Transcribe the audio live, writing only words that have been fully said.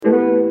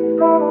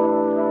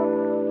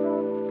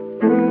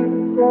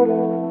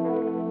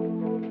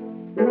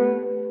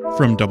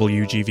From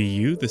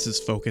WGVU, this is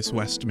Focus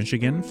West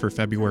Michigan for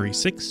February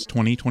 6,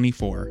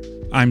 2024.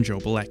 I'm Joe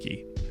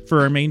Bilecki. For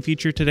our main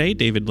feature today,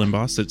 David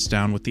Limbaugh sits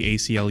down with the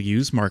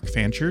ACLU's Mark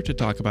Fancher to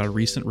talk about a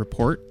recent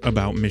report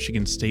about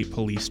Michigan State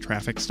Police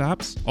traffic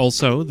stops.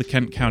 Also, the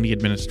Kent County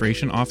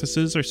Administration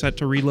offices are set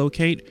to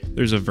relocate.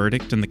 There's a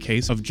verdict in the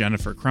case of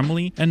Jennifer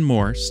Crumbley, and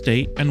more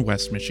state and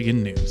West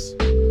Michigan news.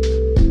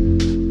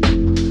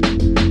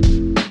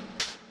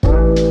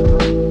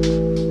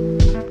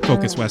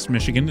 Focus West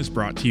Michigan is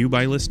brought to you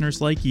by listeners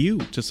like you.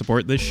 To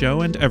support this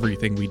show and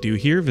everything we do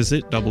here,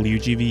 visit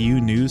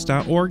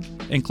wgvunews.org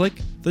and click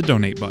the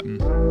donate button.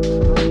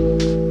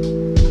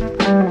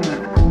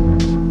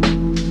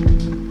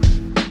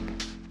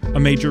 A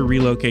major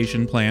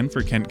relocation plan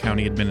for Kent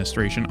County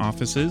Administration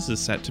offices is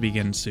set to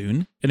begin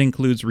soon. It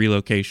includes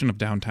relocation of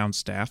downtown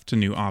staff to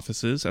new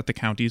offices at the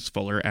county's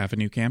Fuller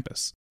Avenue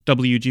campus.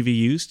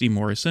 WGVU's Steve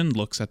Morrison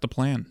looks at the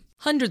plan.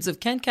 Hundreds of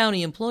Kent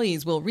County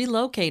employees will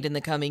relocate in the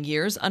coming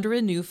years under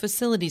a new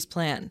facilities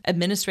plan.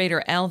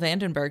 Administrator Al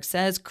Vandenberg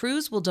says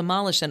crews will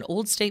demolish an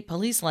old state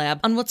police lab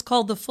on what's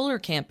called the Fuller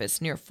campus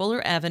near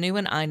Fuller Avenue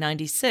and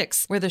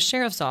I-96, where the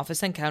sheriff's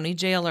office and county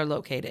jail are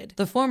located.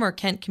 The former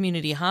Kent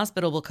Community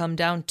Hospital will come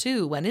down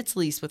too when its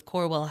lease with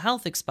Corewell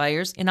Health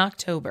expires in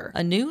October.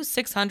 A new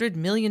 $600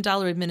 million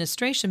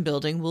administration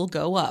building will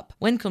go up.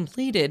 When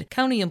completed,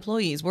 county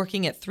employees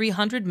working at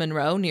 300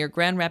 Monroe near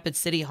Grand Rapids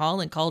City Hall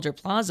and Calder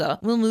Plaza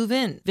will move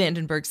in.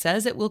 Vandenberg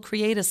says it will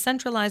create a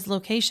centralized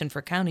location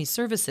for county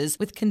services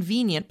with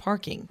convenient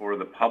parking. For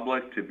the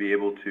public to be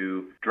able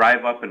to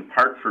drive up and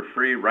park for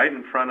free right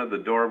in front of the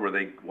door where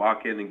they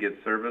walk in and get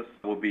service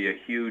will be a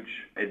huge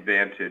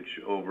advantage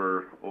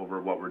over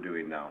what we're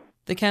doing now.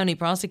 The county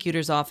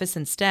prosecutor's office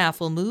and staff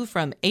will move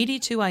from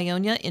 82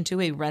 Ionia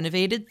into a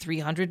renovated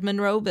 300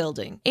 Monroe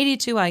building.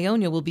 82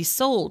 Ionia will be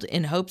sold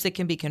in hopes it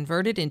can be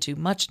converted into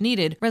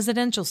much-needed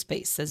residential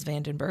space, says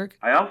Vandenberg.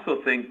 I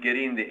also think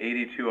getting the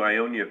 82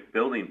 Ionia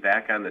building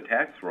back on the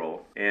tax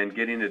roll and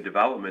getting a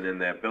development in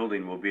that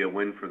building will be a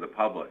win for the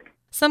public.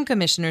 Some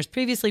commissioners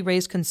previously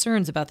raised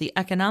concerns about the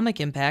economic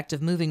impact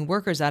of moving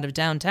workers out of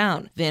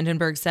downtown.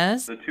 Vandenberg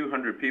says, the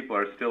 200 people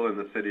are still in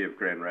the city of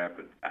Grand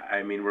Rapids.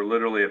 I mean, we're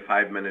literally a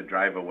 5-minute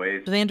drive away.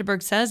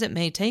 Vandenberg says it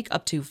may take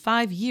up to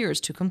 5 years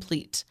to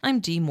complete. I'm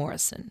Dee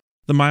Morrison.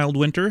 The mild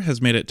winter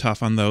has made it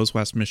tough on those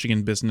West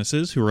Michigan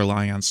businesses who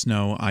rely on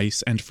snow,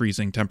 ice, and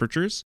freezing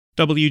temperatures.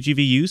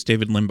 WGVU's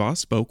David Limbaugh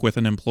spoke with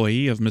an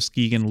employee of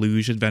Muskegon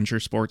Luge Adventure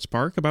Sports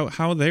Park about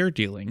how they're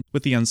dealing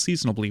with the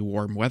unseasonably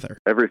warm weather.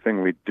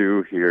 Everything we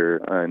do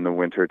here in the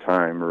winter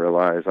time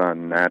relies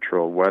on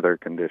natural weather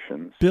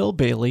conditions. Bill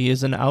Bailey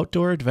is an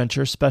outdoor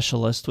adventure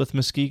specialist with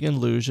Muskegon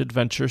Luge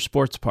Adventure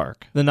Sports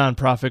Park. The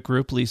nonprofit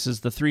group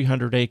leases the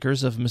 300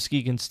 acres of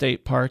Muskegon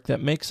State Park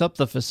that makes up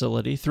the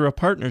facility through a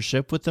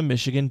partnership with the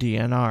Michigan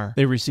DNR.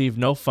 They receive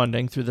no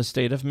funding through the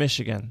state of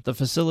Michigan. The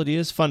facility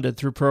is funded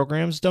through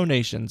programs,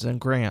 donations, and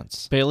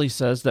grants. Bailey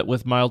says that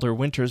with milder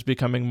winters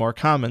becoming more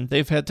common,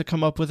 they've had to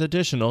come up with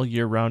additional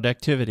year-round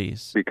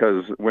activities.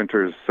 Because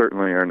winters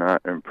certainly are not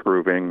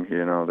improving,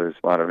 there's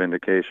a lot of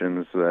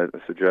indications that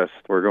suggest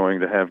we're going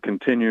to have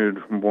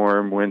continued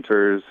warm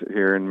winters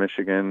here in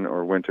Michigan,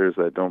 or winters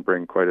that don't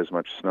bring quite as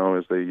much snow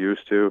as they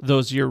used to.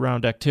 Those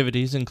year-round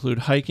activities include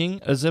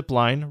hiking, a zip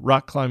line,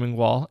 rock climbing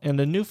wall,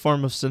 and a new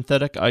form of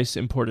synthetic ice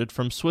imported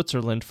from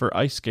Switzerland for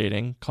ice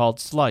skating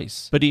called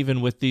slice. But even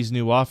with these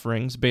new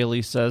offerings,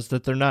 Bailey says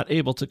that they're not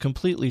able to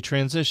completely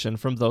transition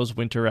from those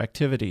winter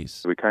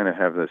activities. We kind of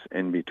have this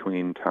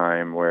in-between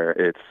time where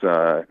it's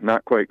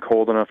not quite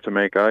cold enough to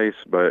make ice,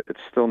 but it's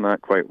still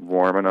not quite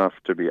warm enough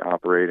to be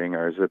operating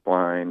our zip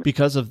line.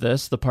 Because of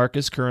this, the park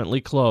is currently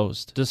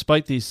closed.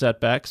 Despite these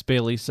setbacks,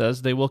 Bailey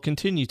says they will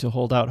continue to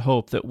hold out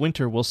hope that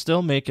winter will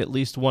still make at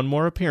least one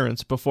more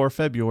appearance before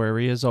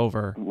February is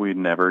over. We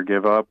never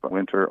give up.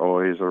 Winter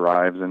always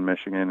arrives in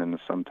Michigan, and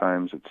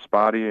sometimes it's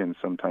spotty and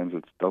sometimes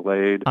it's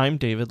delayed. I'm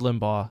David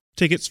Limbaugh.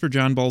 Tickets for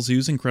John Ball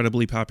Zoo's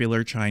incredibly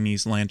popular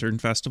Chinese Lantern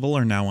Festival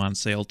are now on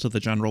sale to the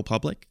general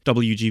public.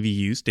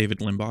 WGVU's David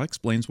Limbaugh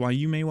explains why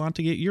you may want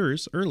to get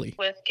yours early.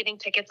 With getting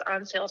tickets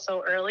on sale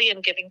so early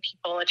and giving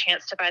people a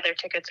chance to buy their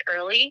tickets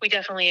early, we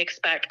definitely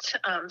expect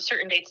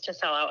certain dates to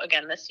sell out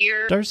again this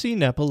year. Darcy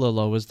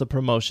Napalillo is the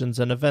promotions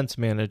and events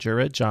manager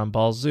at John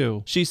Ball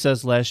Zoo. She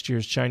says last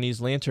year's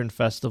Chinese Lantern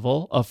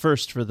Festival, a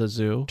first for the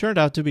zoo, turned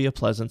out to be a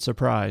pleasant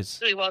surprise.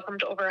 We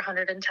welcomed over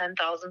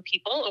 110,000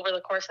 people over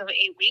the course of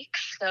 8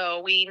 weeks, so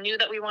we knew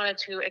that we wanted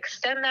to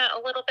extend that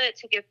a little bit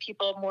to give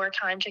people more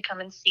time to come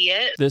and see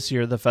it. This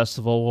year, the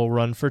festival will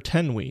run for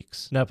 10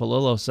 weeks.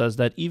 Napalillo says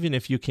that even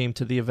if you came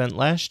to the event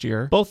last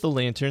year, both the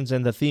lanterns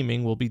and the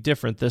theming will be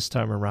different this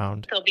time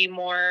around. There'll be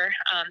more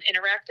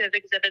interactive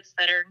exhibits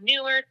that are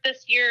newer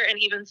this year, and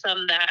even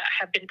some that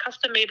have been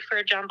custom made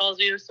for John Ball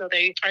Zoo, so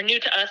they are new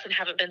to us and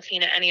haven't been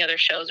seen at any other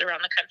shows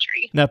around the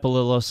country.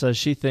 Napalillo says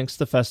she thinks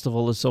the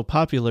festival is so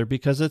popular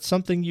because it's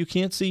something you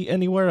can't see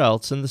anywhere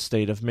else in the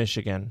state of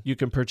Michigan. You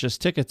can purchase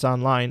tickets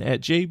online at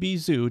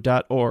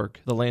jbzoo.org.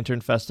 The Lantern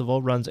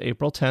Festival runs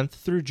April 10th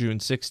through June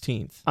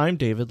 16th. I'm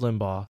David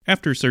Limbaugh.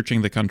 After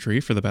searching the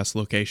country for the best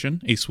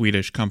location, a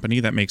Swedish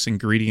company that makes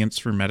ingredients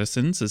for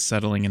medicines is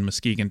settling in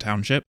Muskegon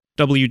Township.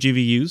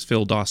 WGVU's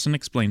Phil Dawson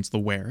explains the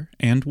where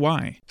and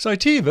why.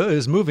 Cytiva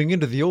is moving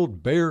into the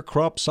old Bayer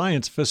Crop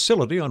Science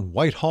facility on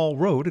Whitehall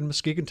Road in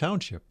Muskegon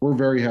Township. We're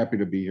very happy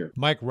to be here.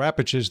 Mike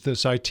Rapich is the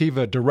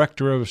Cytiva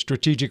Director of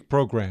Strategic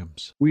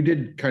Programs. We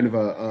did kind of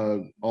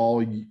a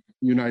all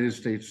United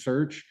States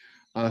search,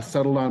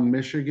 settled on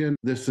Michigan.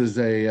 This is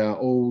a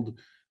old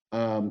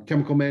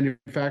chemical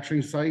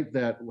manufacturing site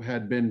that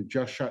had been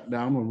just shut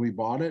down when we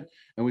bought it,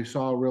 and we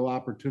saw a real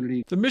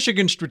opportunity. The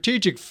Michigan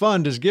Strategic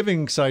Fund is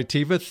giving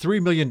Cytiva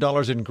 $3 million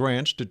in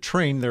grants to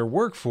train their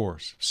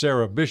workforce.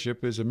 Sarah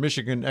Bishop is a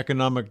Michigan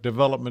Economic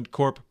Development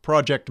Corp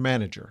project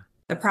manager.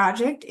 The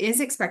project is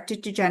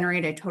expected to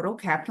generate a total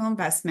capital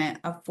investment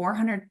of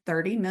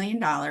 $430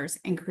 million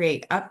and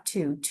create up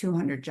to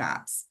 200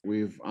 jobs.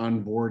 We've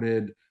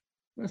onboarded,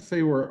 let's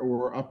say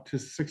we're up to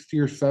 60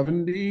 or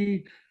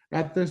 70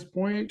 at this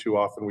point. Too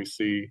often we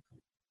see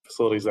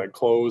facilities that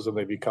close and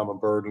they become a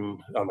burden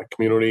on the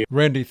community.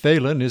 Randy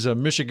Thalen is a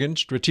Michigan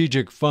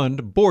Strategic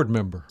Fund board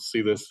member.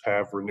 See this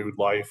have renewed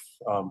life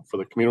for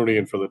the community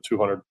and for the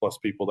 200 plus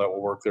people that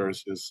will work there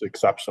is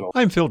exceptional.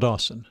 I'm Phil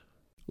Dawson.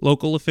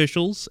 Local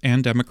officials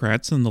and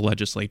Democrats in the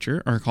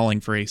legislature are calling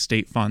for a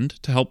state fund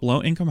to help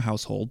low-income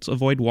households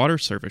avoid water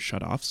service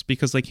shutoffs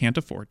because they can't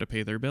afford to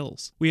pay their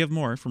bills. We have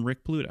more from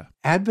Rick Pluta.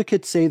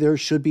 Advocates say there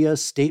should be a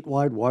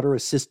statewide water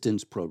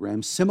assistance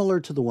program similar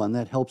to the one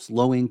that helps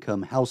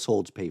low-income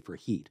households pay for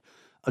heat.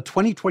 A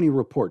 2020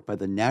 report by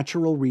the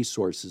Natural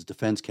Resources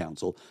Defense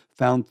Council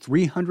found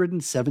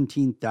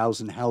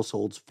 317,000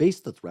 households face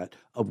the threat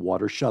of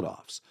water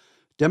shutoffs.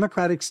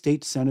 Democratic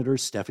State Senator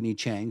Stephanie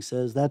Chang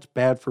says that's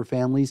bad for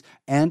families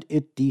and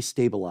it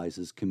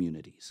destabilizes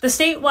communities. The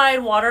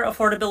statewide water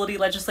affordability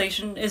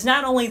legislation is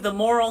not only the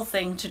moral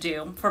thing to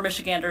do for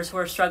Michiganders who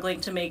are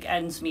struggling to make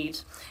ends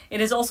meet, it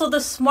is also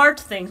the smart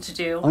thing to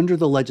do. Under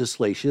the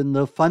legislation,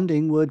 the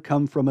funding would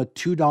come from a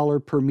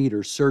 $2 per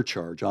meter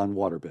surcharge on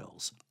water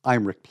bills.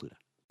 I'm Rick Pluta.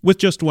 With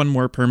just one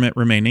more permit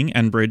remaining,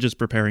 Enbridge is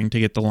preparing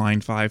to get the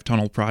Line 5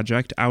 tunnel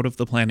project out of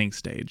the planning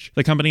stage.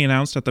 The company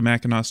announced at the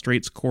Mackinac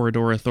Straits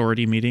Corridor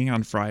Authority meeting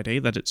on Friday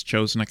that it's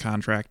chosen a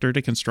contractor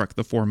to construct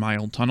the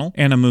 4-mile tunnel.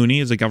 Anna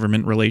Mooney is a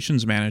government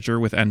relations manager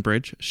with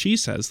Enbridge. She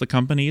says the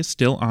company is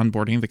still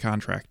onboarding the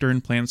contractor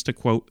and plans to,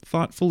 quote,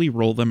 thoughtfully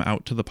roll them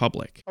out to the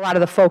public. A lot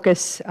of the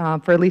focus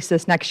for at least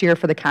this next year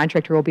for the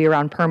contractor will be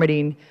around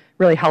permitting,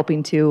 really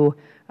helping to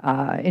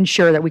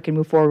ensure that we can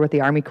move forward with the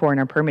Army Corps and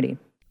our permitting.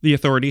 The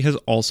authority has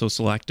also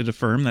selected a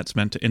firm that's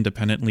meant to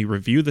independently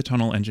review the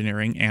tunnel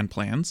engineering and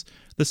plans.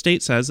 The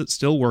state says it's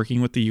still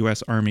working with the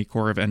U.S. Army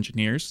Corps of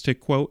Engineers to,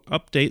 quote,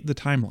 update the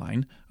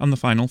timeline on the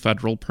final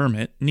federal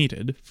permit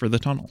needed for the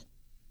tunnel.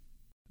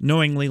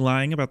 Knowingly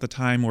lying about the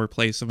time or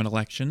place of an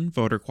election,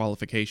 voter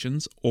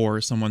qualifications, or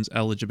someone's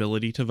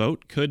eligibility to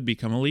vote could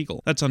become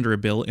illegal. That's under a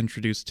bill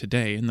introduced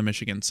today in the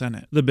Michigan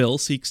Senate. The bill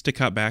seeks to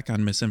cut back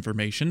on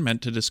misinformation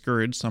meant to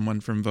discourage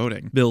someone from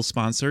voting. Bill's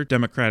sponsor,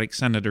 Democratic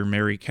Senator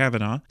Mary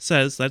Kavanaugh,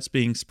 says that's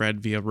being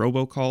spread via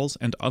robocalls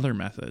and other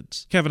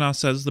methods. Kavanaugh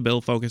says the bill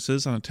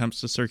focuses on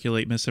attempts to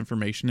circulate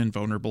misinformation in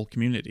vulnerable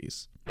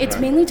communities. It's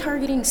mainly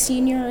targeting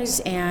seniors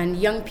and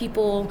young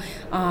people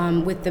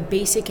with the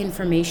basic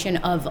information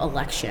of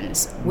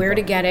elections, where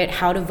to get it,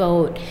 how to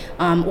vote,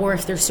 or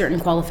if there's certain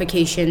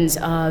qualifications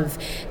of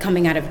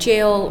coming out of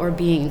jail or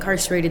being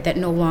incarcerated that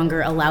no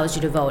longer allows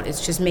you to vote.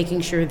 It's just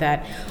making sure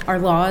that our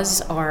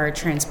laws are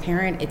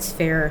transparent, it's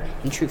fair,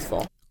 and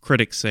truthful.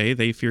 Critics say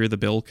they fear the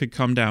bill could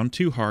come down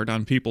too hard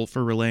on people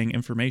for relaying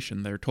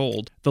information they're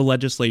told. The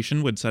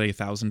legislation would set a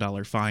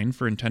 $1,000 fine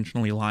for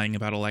intentionally lying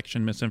about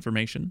election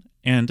misinformation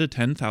and a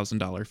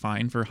 $10,000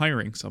 fine for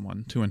hiring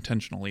someone to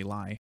intentionally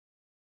lie.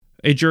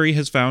 A jury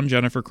has found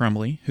Jennifer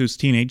Crumbley, whose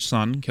teenage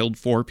son killed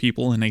 4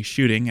 people in a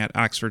shooting at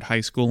Oxford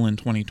High School in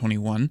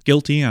 2021,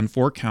 guilty on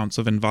 4 counts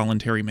of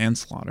involuntary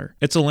manslaughter.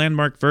 It's a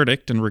landmark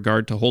verdict in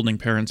regard to holding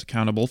parents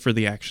accountable for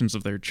the actions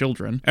of their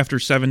children. After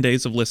 7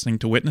 days of listening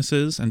to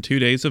witnesses and 2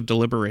 days of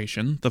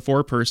deliberation, the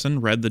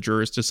 4-person read the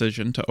juror's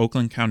decision to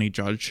Oakland County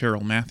Judge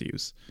Cheryl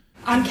Matthews.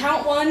 On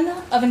count 1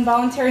 of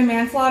involuntary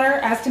manslaughter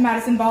as to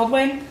Madison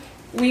Baldwin,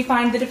 we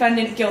find the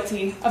defendant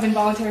guilty of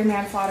involuntary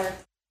manslaughter.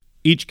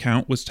 Each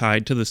count was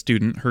tied to the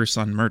student her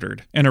son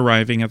murdered. In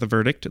arriving at the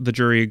verdict, the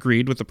jury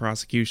agreed with the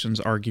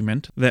prosecution's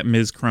argument that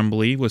Ms.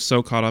 Crumbley was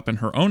so caught up in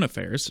her own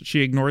affairs,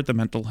 she ignored the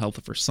mental health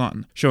of her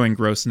son, showing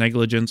gross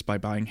negligence by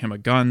buying him a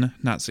gun,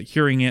 not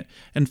securing it,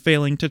 and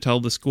failing to tell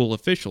the school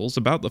officials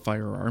about the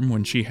firearm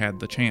when she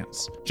had the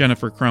chance.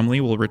 Jennifer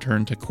Crumbley will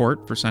return to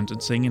court for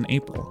sentencing in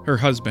April. Her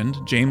husband,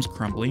 James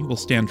Crumbley, will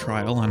stand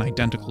trial on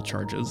identical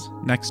charges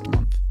next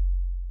month.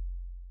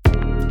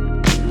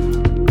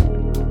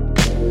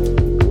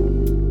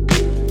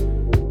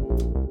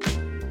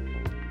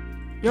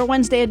 Your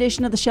Wednesday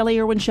edition of the Shelley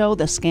Irwin Show,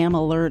 the scam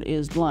alert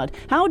is blunt.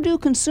 How do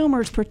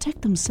consumers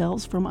protect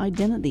themselves from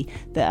identity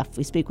theft?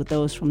 We speak with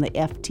those from the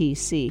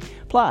FTC.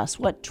 Plus,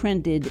 what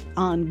trended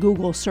on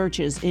Google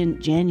searches in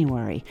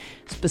January,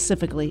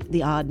 specifically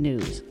the odd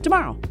news.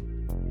 Tomorrow.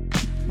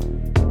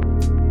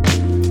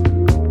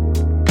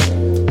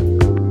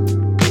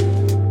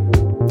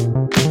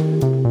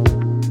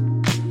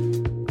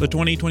 The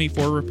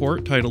 2024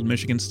 report, titled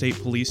Michigan State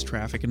Police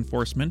Traffic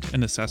Enforcement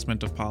and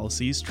Assessment of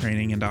Policies,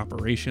 Training, and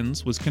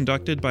Operations, was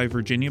conducted by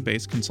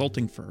Virginia-based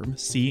consulting firm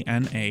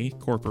CNA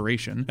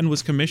Corporation and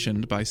was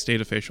commissioned by state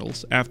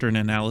officials after an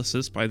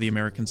analysis by the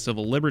American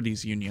Civil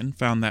Liberties Union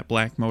found that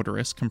black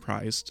motorists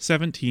comprised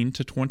 17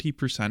 to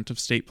 20%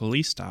 of state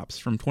police stops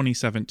from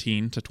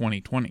 2017 to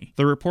 2020.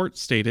 The report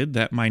stated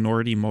that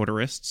minority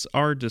motorists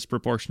are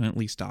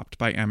disproportionately stopped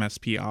by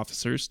MSP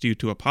officers due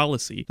to a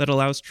policy that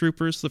allows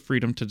troopers the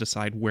freedom to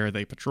decide where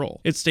they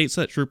patrol. It states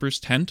that troopers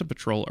tend to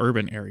patrol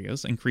urban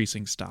areas,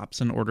 increasing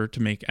stops in order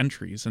to make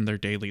entries in their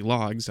daily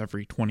logs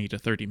every 20 to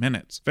 30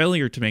 minutes.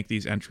 Failure to make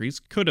these entries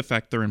could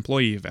affect their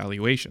employee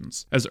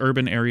evaluations. As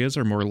urban areas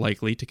are more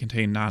likely to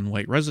contain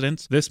non-white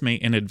residents, this may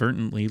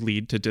inadvertently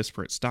lead to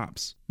disparate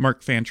stops.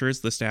 Mark Fancher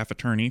is the staff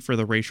attorney for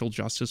the Racial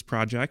Justice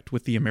Project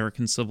with the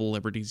American Civil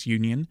Liberties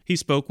Union. He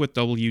spoke with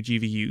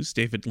WGVU's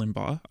David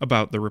Limbaugh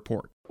about the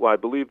report. Well, I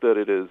believe that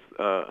it is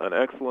an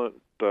excellent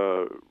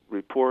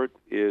report.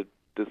 It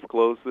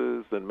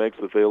discloses and makes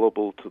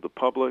available to the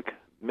public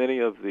many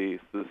of the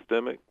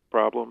systemic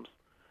problems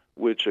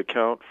which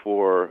account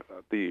for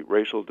the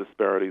racial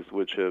disparities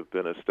which have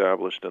been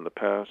established in the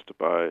past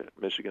by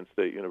Michigan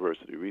State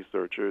University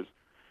researchers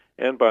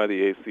and by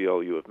the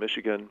ACLU of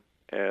Michigan,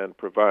 and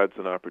provides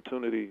an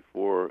opportunity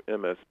for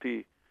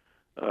MSP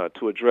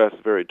to address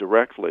very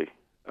directly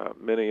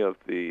many of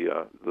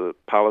the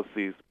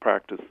policies,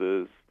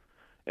 practices,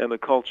 and the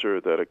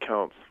culture that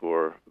accounts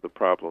for the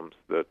problems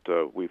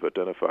that we've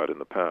identified in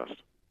the past.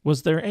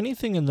 Was there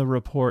anything in the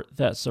report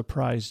that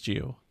surprised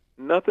you?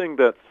 Nothing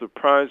that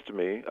surprised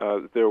me.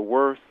 There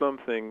were some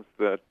things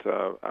that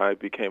I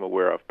became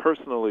aware of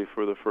personally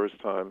for the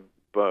first time,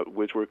 but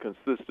which were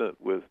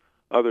consistent with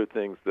other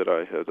things that I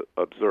had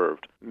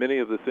observed. Many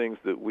of the things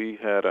that we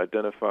had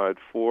identified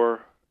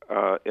for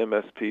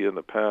MSP in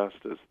the past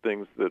as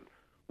things that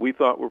we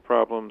thought were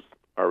problems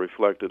are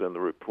reflected in the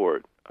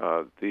report.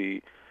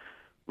 The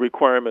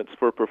requirements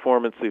for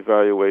performance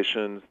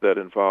evaluations that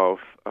involve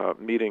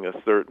meeting a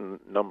certain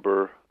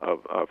number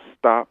of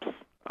stops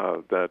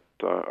that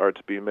are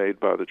to be made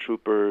by the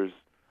troopers,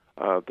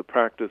 the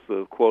practice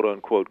of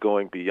quote-unquote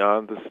going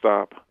beyond the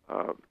stop.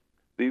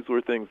 These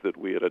were things that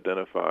we had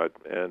identified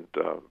and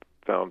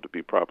found to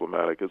be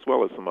problematic, as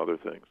well as some other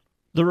things.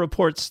 The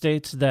report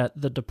states that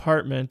the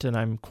department, and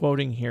I'm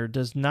quoting here,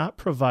 does not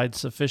provide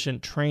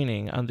sufficient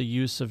training on the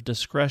use of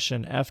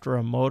discretion after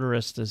a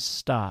motorist is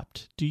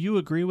stopped. Do you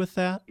agree with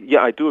that? Yeah,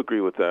 I do agree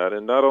with that.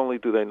 And not only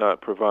do they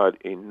not provide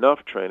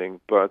enough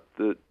training, but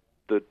the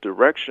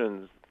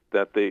directions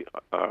that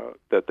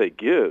they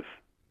give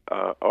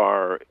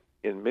are,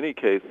 in many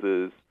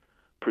cases,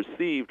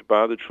 perceived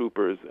by the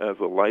troopers as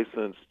a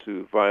license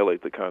to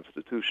violate the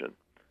Constitution.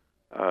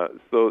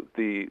 So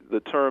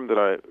the term that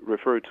I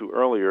referred to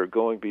earlier,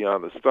 going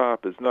beyond the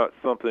stop, is not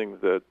something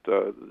that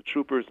the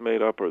troopers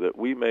made up or that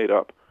we made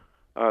up.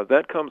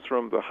 That comes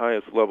from the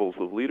highest levels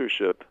of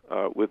leadership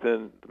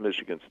within the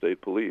Michigan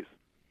State Police.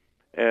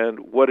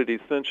 And what it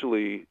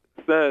essentially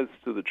says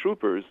to the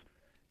troopers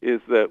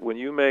is that when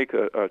you make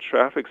a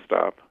traffic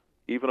stop,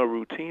 even a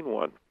routine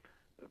one,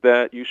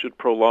 that you should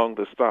prolong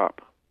the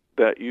stop,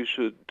 that you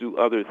should do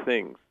other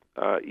things,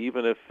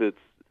 even if it's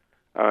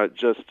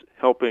just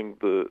helping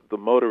the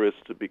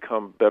motorist to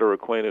become better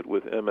acquainted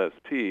with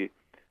MSP,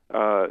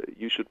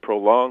 you should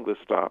prolong the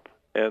stop.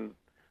 And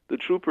the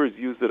troopers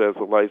use it as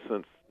a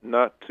license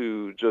not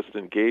to just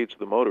engage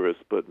the motorist,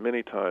 but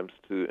many times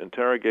to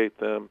interrogate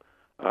them,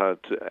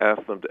 to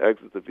ask them to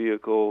exit the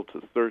vehicle,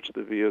 to search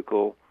the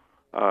vehicle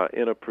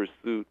in a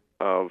pursuit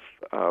of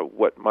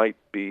what might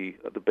be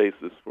the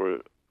basis for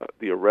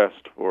the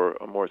arrest for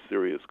a more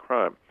serious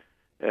crime.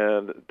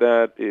 And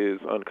that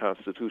is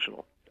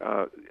unconstitutional.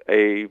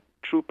 A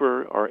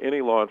trooper or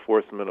any law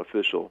enforcement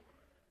official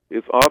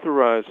is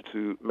authorized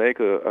to make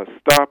a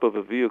stop of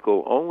a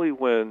vehicle only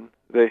when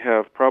they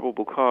have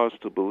probable cause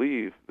to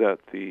believe that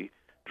the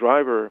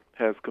driver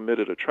has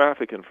committed a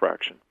traffic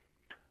infraction,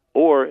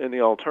 or in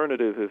the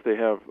alternative, if they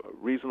have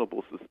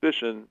reasonable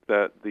suspicion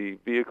that the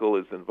vehicle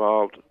is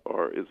involved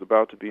or is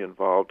about to be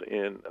involved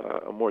in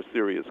a more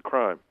serious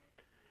crime.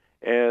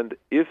 And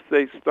if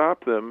they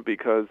stop them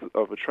because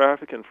of a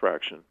traffic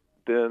infraction,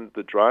 then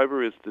the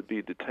driver is to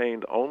be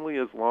detained only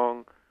as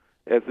long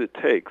as it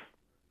takes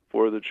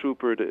for the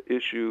trooper to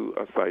issue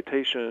a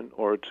citation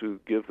or to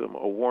give them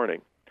a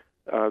warning.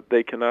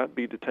 They cannot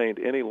be detained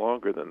any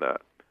longer than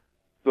that.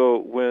 So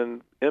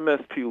when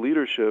MSP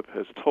leadership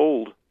has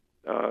told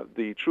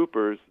the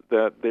troopers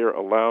that they're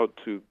allowed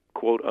to,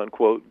 quote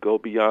unquote, go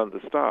beyond the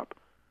stop,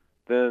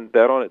 then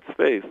that on its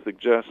face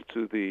suggests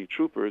to the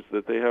troopers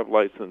that they have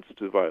license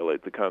to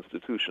violate the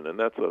Constitution. And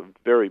that's a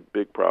very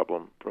big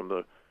problem from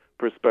the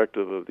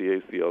perspective of the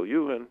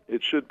ACLU, and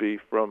it should be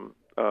from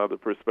the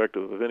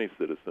perspective of any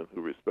citizen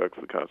who respects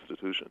the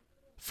Constitution.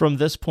 From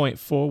this point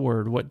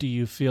forward, what do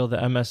you feel the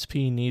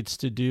MSP needs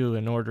to do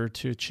in order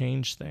to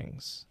change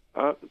things?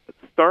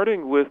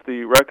 Starting with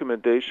the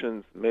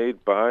recommendations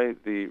made by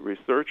the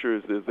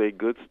researchers is a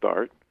good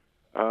start.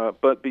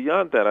 But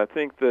beyond that, I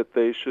think that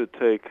they should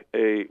take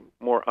a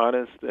more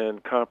honest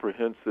and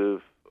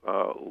comprehensive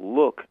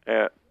look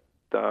at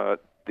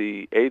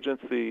the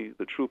agency,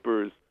 the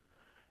troopers,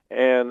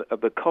 and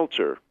the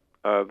culture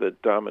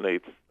that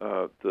dominates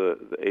the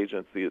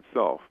agency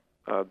itself.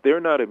 They're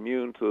not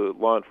immune to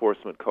law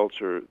enforcement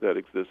culture that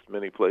exists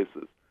many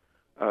places.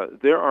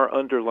 There are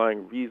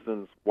underlying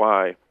reasons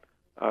why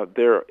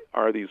there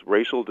are these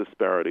racial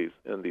disparities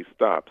in these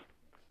stops.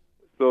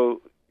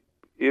 So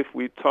if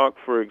we talk,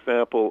 for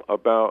example,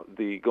 about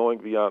the going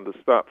beyond the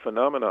stop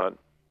phenomenon,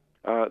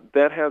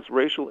 that has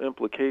racial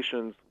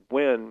implications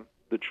when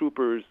the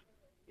troopers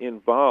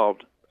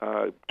involved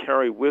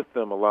carry with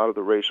them a lot of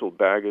the racial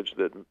baggage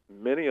that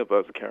many of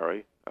us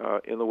carry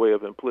in the way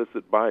of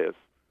implicit bias,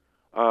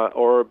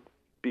 or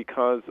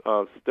because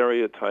of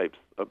stereotypes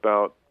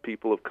about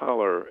people of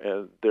color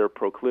and their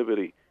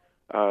proclivity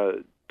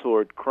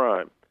toward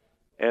crime.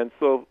 And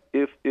so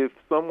if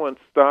someone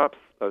stops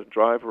a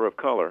driver of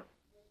color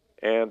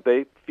and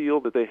they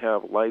feel that they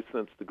have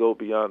license to go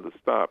beyond the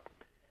stop,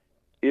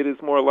 it is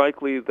more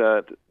likely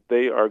that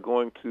they are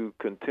going to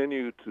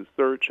continue to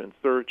search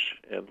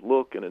and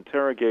look and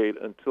interrogate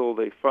until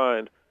they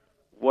find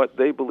what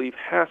they believe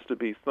has to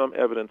be some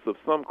evidence of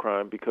some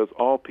crime, because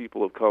all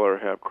people of color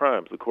have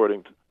crimes,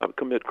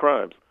 commit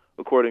crimes,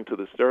 according to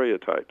the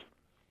stereotypes.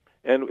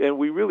 And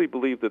we really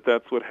believe that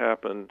that's what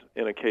happened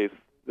in a case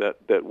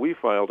that we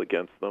filed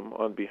against them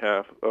on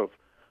behalf of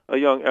a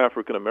young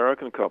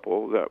African-American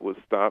couple that was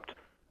stopped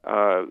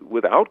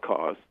without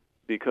cause,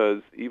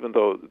 because even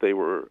though they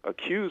were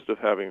accused of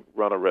having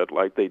run a red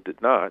light, they did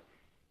not.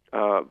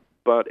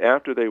 But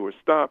after they were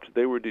stopped,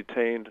 they were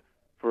detained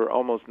for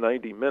almost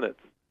 90 minutes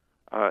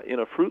in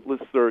a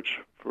fruitless search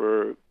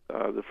for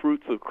the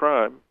fruits of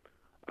crime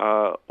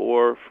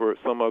or for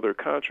some other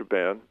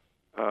contraband.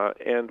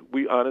 And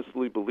we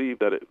honestly believe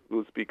that it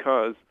was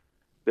because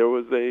there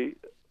was a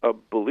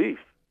belief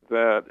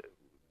that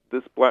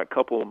this black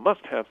couple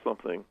must have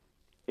something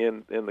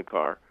in the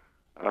car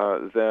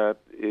that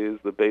is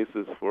the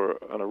basis for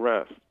an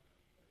arrest.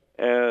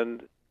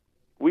 And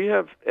we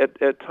have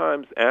at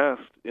times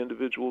asked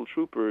individual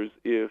troopers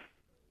if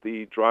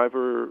the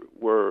driver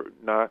were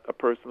not a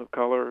person of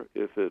color,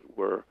 if it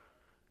were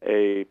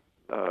a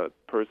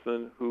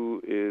person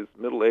who is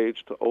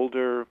middle-aged to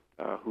older,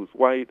 who's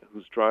white,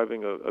 who's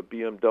driving a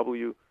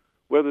BMW,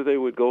 whether they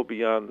would go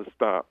beyond the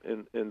stop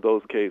in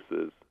those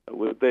cases.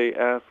 Would they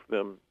ask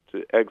them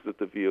to exit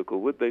the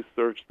vehicle? Would they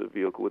search the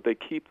vehicle? Would they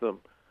keep them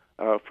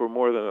for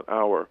more than an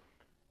hour?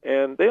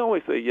 And they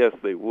always say yes,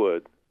 they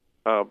would,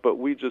 but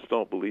we just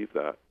don't believe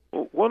that.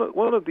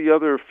 One of the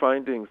other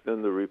findings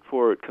in the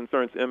report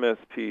concerns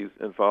MSP's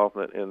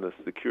involvement in the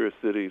Secure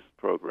Cities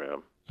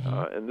program.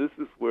 And this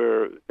is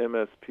where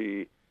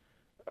MSP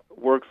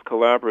works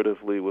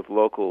collaboratively with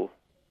local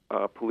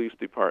police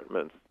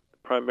departments,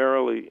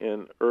 primarily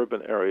in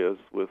urban areas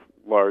with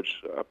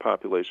large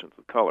populations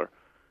of color.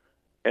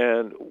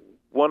 And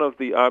one of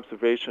the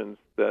observations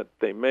that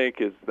they make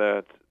is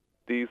that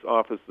these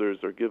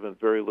officers are given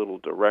very little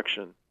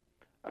direction,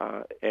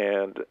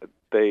 and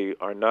they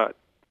are not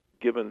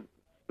given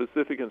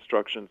specific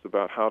instructions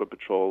about how to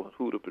patrol,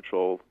 who to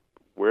patrol,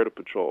 where to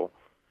patrol,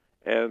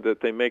 and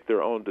that they make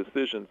their own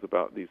decisions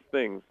about these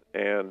things.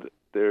 And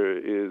there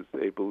is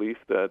a belief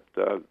that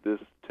this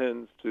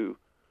tends to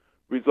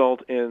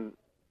result in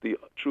the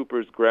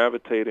troopers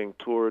gravitating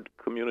toward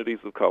communities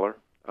of color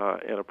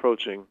and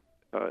approaching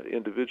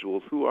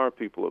individuals who are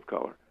people of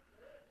color.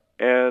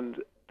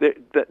 And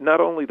that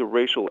not only the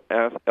racial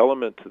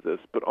element to this,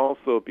 but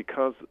also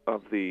because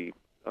of the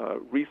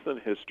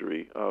recent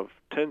history of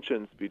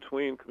tensions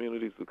between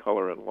communities of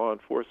color and law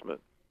enforcement,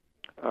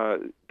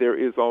 there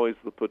is always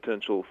the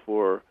potential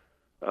for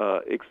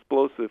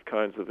explosive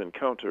kinds of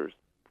encounters.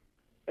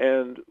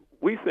 And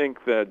we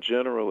think that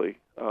generally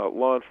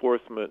law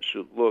enforcement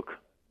should look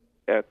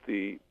at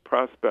the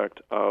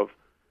prospect of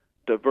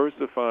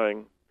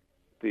diversifying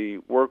the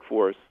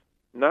workforce,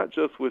 not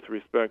just with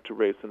respect to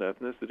race and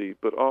ethnicity,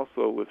 but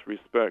also with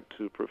respect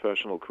to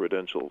professional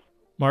credentials.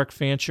 Mark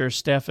Fancher,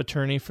 staff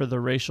attorney for the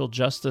Racial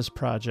Justice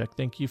Project,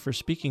 thank you for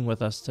speaking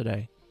with us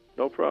today.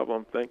 No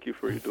problem. Thank you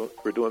for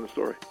doing the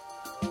story.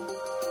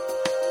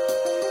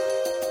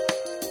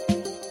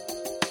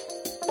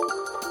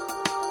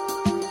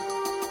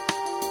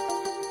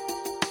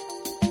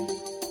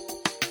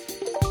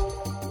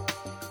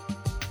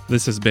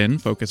 This has been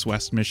Focus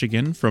West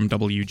Michigan from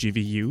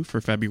WGVU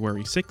for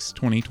February 6,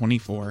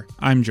 2024.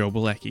 I'm Joe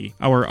Bilecki.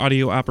 Our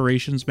audio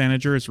operations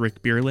manager is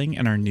Rick Bierling,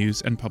 and our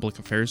news and public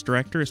affairs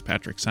director is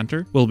Patrick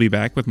Center. We'll be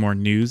back with more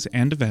news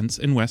and events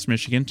in West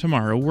Michigan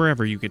tomorrow,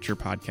 wherever you get your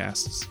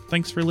podcasts.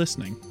 Thanks for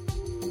listening.